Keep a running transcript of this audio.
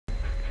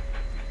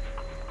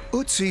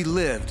Ötzi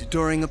lived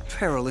during a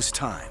perilous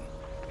time.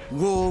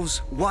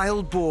 Wolves,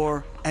 wild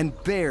boar, and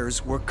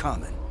bears were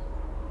common.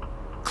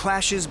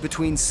 Clashes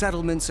between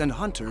settlements and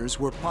hunters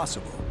were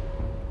possible.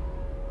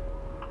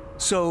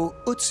 So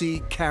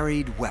Ötzi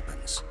carried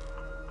weapons.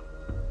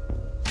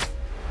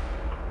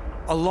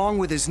 Along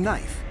with his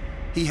knife,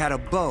 he had a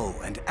bow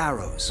and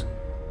arrows.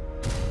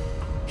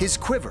 His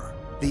quiver,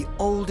 the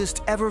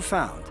oldest ever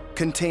found,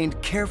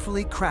 contained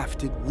carefully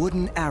crafted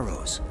wooden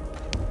arrows,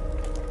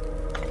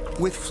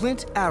 with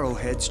flint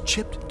arrowheads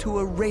chipped to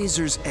a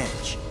razor's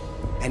edge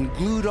and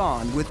glued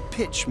on with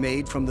pitch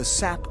made from the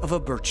sap of a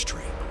birch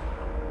tree.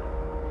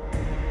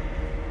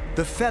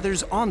 The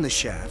feathers on the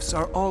shafts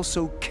are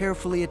also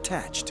carefully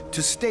attached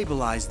to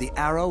stabilize the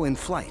arrow in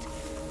flight,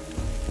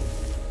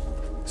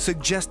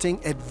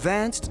 suggesting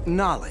advanced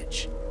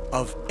knowledge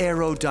of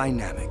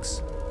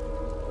aerodynamics.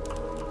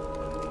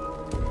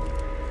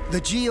 The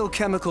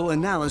geochemical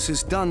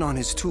analysis done on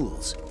his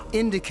tools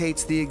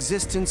indicates the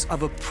existence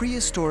of a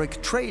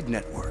prehistoric trade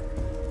network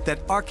that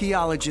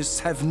archaeologists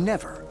have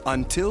never,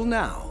 until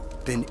now,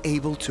 been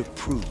able to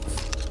prove.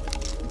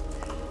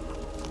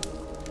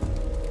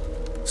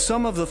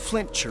 Some of the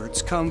flint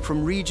cherts come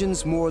from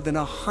regions more than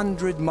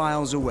 100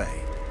 miles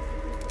away.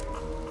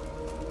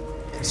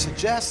 It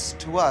suggests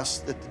to us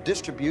that the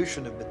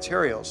distribution of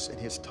materials in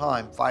his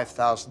time,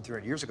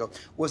 5,300 years ago,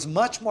 was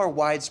much more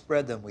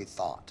widespread than we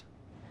thought.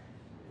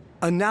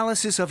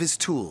 Analysis of his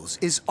tools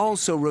is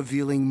also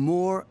revealing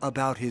more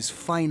about his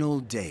final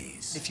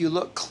days. If you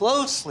look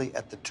closely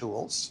at the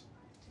tools,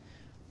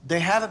 they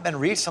haven't been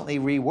recently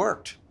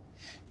reworked.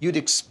 You'd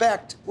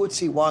expect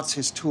Ötzi wants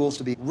his tools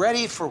to be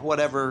ready for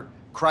whatever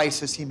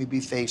crisis he may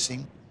be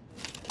facing.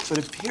 So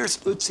it appears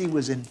Ötzi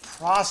was in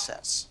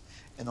process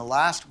in the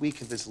last week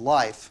of his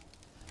life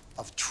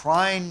of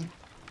trying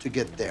to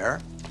get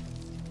there,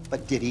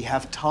 but did he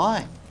have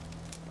time?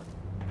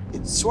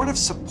 It sort of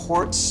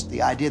supports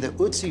the idea that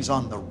Ötzi's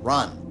on the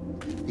run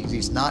because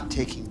he's not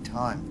taking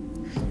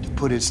time to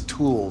put his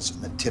tools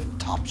in the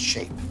tip-top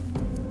shape.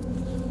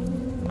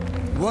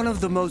 One of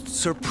the most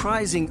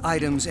surprising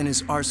items in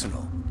his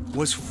arsenal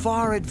was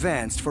far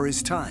advanced for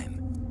his time,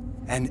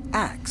 an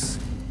axe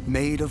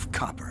made of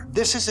copper.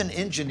 This is an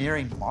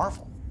engineering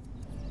marvel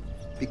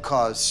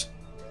because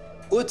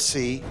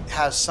Ötzi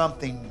has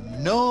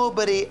something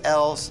nobody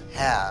else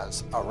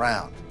has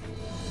around.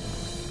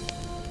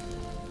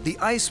 The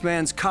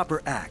Iceman's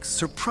copper axe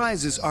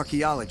surprises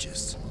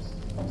archaeologists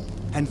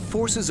and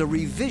forces a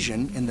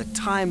revision in the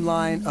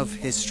timeline of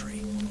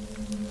history.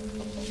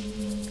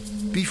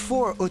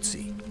 Before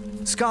Ötzi,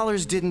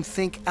 scholars didn't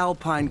think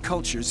Alpine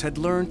cultures had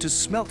learned to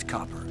smelt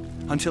copper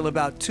until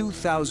about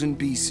 2000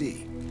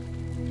 BC.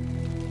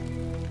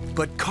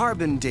 But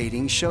carbon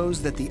dating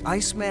shows that the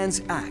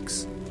Iceman's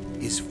axe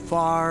is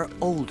far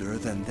older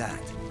than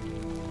that.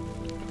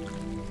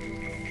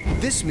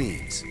 This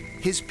means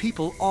his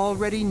people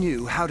already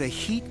knew how to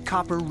heat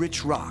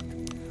copper-rich rock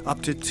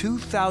up to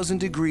 2,000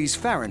 degrees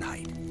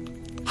Fahrenheit,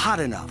 hot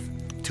enough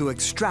to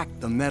extract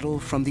the metal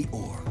from the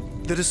ore.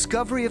 The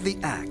discovery of the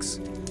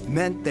axe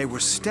meant they were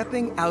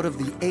stepping out of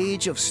the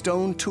age of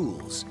stone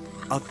tools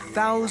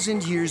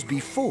 1,000 years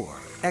before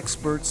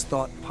experts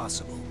thought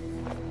possible.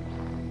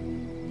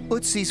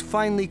 Ötzi's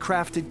finely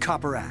crafted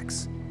copper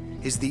axe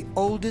is the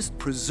oldest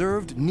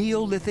preserved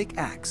Neolithic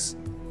axe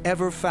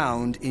ever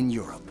found in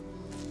Europe.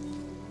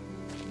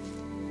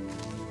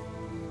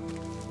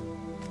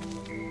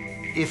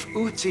 If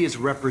Ötzi is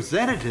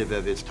representative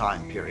of his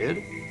time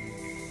period,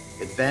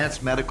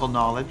 advanced medical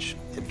knowledge,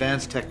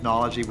 advanced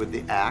technology with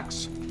the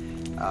axe,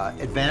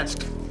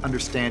 advanced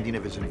understanding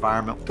of his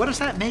environment, what does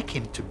that make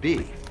him to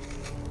be?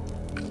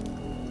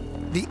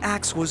 The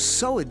axe was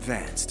so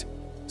advanced,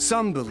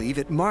 some believe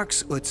it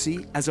marks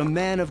Ötzi as a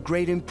man of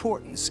great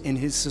importance in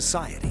his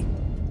society.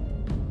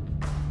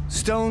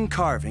 Stone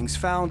carvings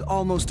found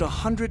almost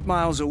 100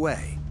 miles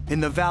away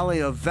in the valley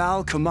of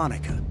Val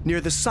Camonica,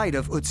 near the site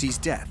of Ötzi's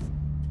death,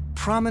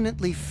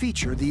 prominently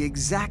feature the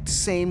exact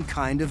same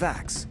kind of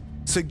axe,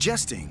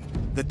 suggesting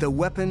that the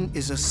weapon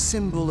is a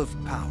symbol of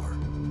power.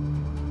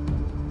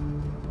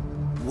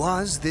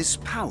 Was this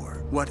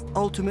power what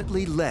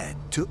ultimately led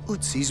to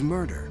Ötzi's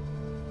murder?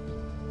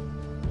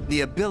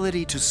 The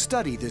ability to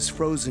study this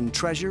frozen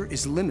treasure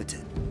is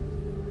limited.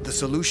 The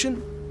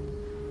solution?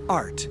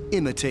 Art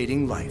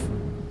imitating life.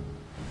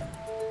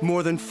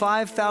 More than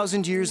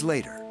 5,000 years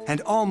later,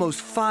 and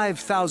almost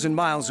 5,000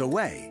 miles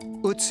away,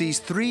 Ötzi's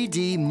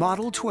 3D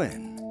model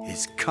twin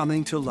is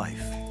coming to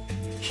life.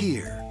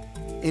 Here,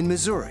 in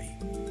Missouri,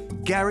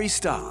 Gary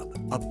Staub,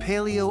 a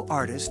paleo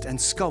artist and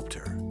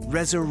sculptor,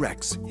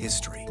 resurrects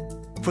history.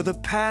 For the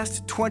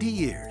past 20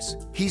 years,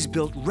 he's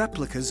built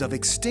replicas of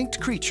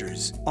extinct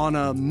creatures on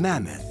a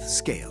mammoth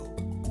scale.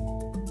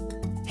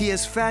 He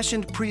has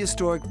fashioned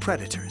prehistoric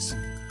predators,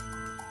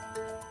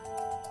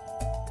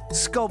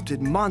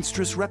 sculpted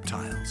monstrous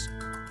reptiles,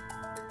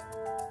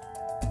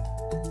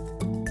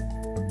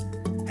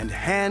 and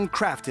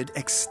handcrafted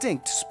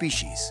extinct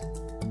species.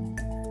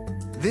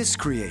 This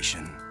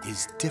creation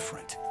is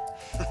different.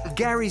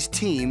 Gary's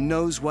team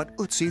knows what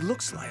Ötzi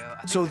looks like,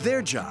 so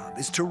their job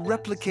is to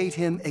replicate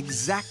him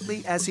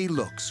exactly as he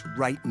looks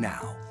right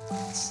now.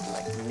 It's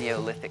like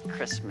Neolithic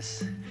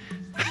Christmas.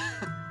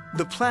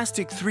 The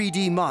plastic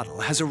 3D model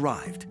has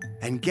arrived,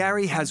 and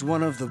Gary has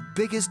one of the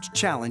biggest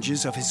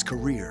challenges of his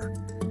career.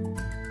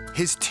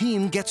 His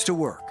team gets to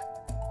work,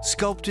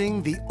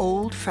 sculpting the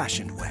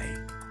old-fashioned way,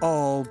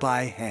 all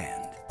by hand.